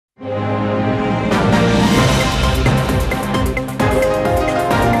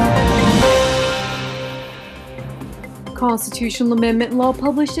Constitutional amendment law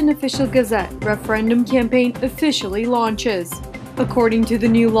published in Official Gazette. Referendum campaign officially launches. According to the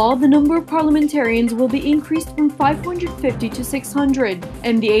new law, the number of parliamentarians will be increased from 550 to 600,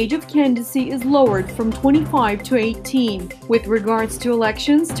 and the age of candidacy is lowered from 25 to 18. With regards to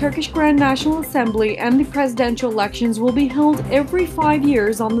elections, Turkish Grand National Assembly and the presidential elections will be held every 5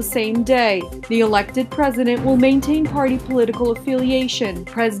 years on the same day. The elected president will maintain party political affiliation.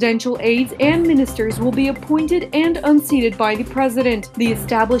 Presidential aides and ministers will be appointed and unseated by the president. The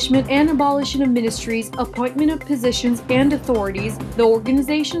establishment and abolition of ministries, appointment of positions and authorities, the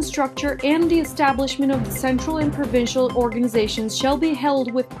organization structure, and the establishment of the central and provincial organizations shall be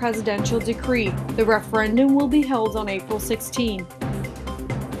held with presidential decree. The referendum will be held on April 16.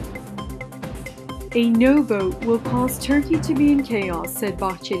 A no vote will cause Turkey to be in chaos, said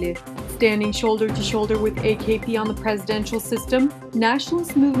Bahçeli. Standing shoulder to shoulder with AKP on the presidential system,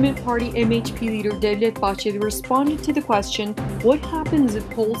 Nationalist Movement Party MHP leader Devlet Bahçeli responded to the question, what happens if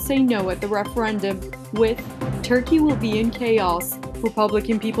polls say no at the referendum, with, Turkey will be in chaos.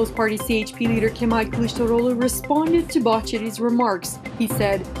 Republican People's Party CHP leader Kemal Kılıçdaroğlu responded to Bahçeli's remarks. He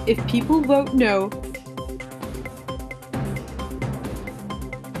said, if people vote no,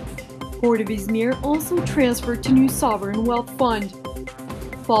 Port of Izmir also transferred to new sovereign wealth fund.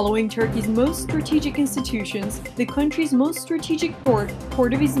 Following Turkey's most strategic institutions, the country's most strategic port,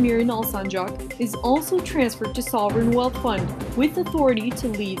 Port of Izmir in Alsancak, is also transferred to Sovereign Wealth Fund, with authority to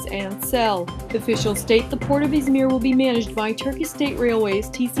lease and sell. Officials state the Port of Izmir will be managed by Turkish State Railways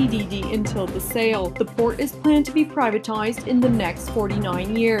 (TCDD) until the sale. The port is planned to be privatized in the next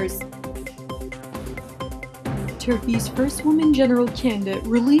 49 years. Turkey's first woman general candidate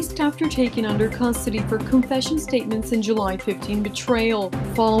released after taken under custody for confession statements in July 15 betrayal.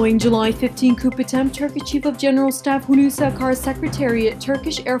 Following July 15 coup attempt, Turkish Chief of General Staff Hulusi Akar's secretariat,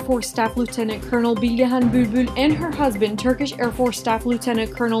 Turkish Air Force Staff Lieutenant Colonel Bilgehan Bülbül and her husband, Turkish Air Force Staff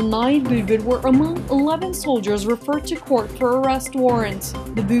Lieutenant Colonel Nail Bülbül, were among 11 soldiers referred to court for arrest warrants.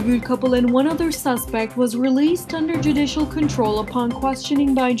 The Bülbül couple and one other suspect was released under judicial control upon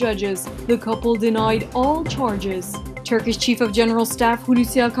questioning by judges. The couple denied all charges. Turkish Chief of General Staff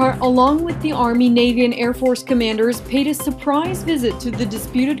Hulusi Akar, along with the Army, Navy, and Air Force commanders, paid a surprise visit to the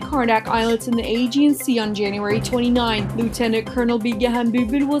disputed Kardak Islets in the Aegean Sea on January 29. Lieutenant Colonel Bilgehan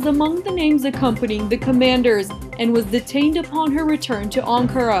Bülbül was among the names accompanying the commanders and was detained upon her return to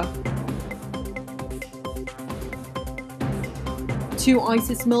Ankara. Two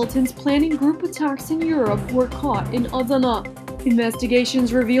ISIS militants planning group attacks in Europe were caught in Adana.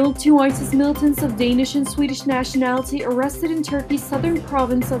 Investigations revealed two ISIS militants of Danish and Swedish nationality arrested in Turkey's southern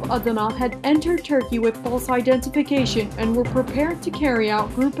province of Adana had entered Turkey with false identification and were prepared to carry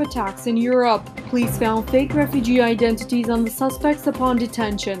out group attacks in Europe. Police found fake refugee identities on the suspects upon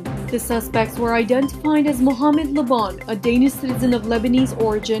detention. The suspects were identified as Mohamed Laban, a Danish citizen of Lebanese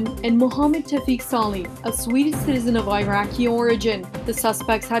origin, and Mohamed Tefik Salih, a Swedish citizen of Iraqi origin. The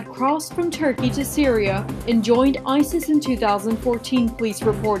suspects had crossed from Turkey to Syria and joined ISIS in 2014, police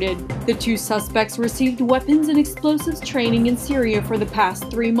reported. The two suspects received weapons and explosives training in Syria for the past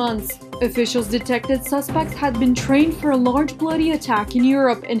 3 months. Officials detected suspects had been trained for a large bloody attack in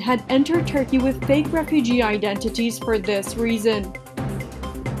Europe and had entered Turkey with fake refugee identities for this reason.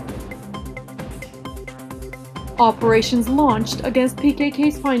 Operations launched against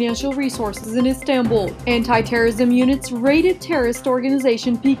PKK's financial resources in Istanbul. Anti-terrorism units raided terrorist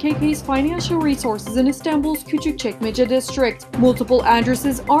organization PKK's financial resources in Istanbul's Küçükçekmece district. Multiple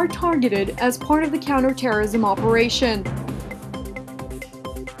addresses are targeted as part of the counter-terrorism operation.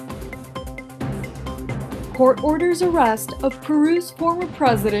 Court orders arrest of Peru's former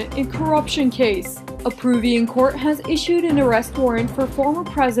president in corruption case. A Peruvian court has issued an arrest warrant for former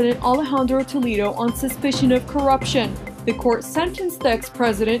President Alejandro Toledo on suspicion of corruption. The court sentenced the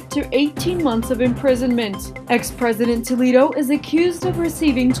ex-president to 18 months of imprisonment. Ex-President Toledo is accused of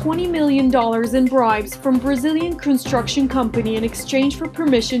receiving $20 million in bribes from Brazilian construction company in exchange for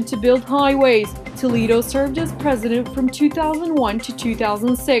permission to build highways. Toledo served as president from 2001 to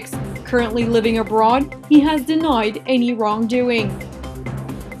 2006. Currently living abroad, he has denied any wrongdoing.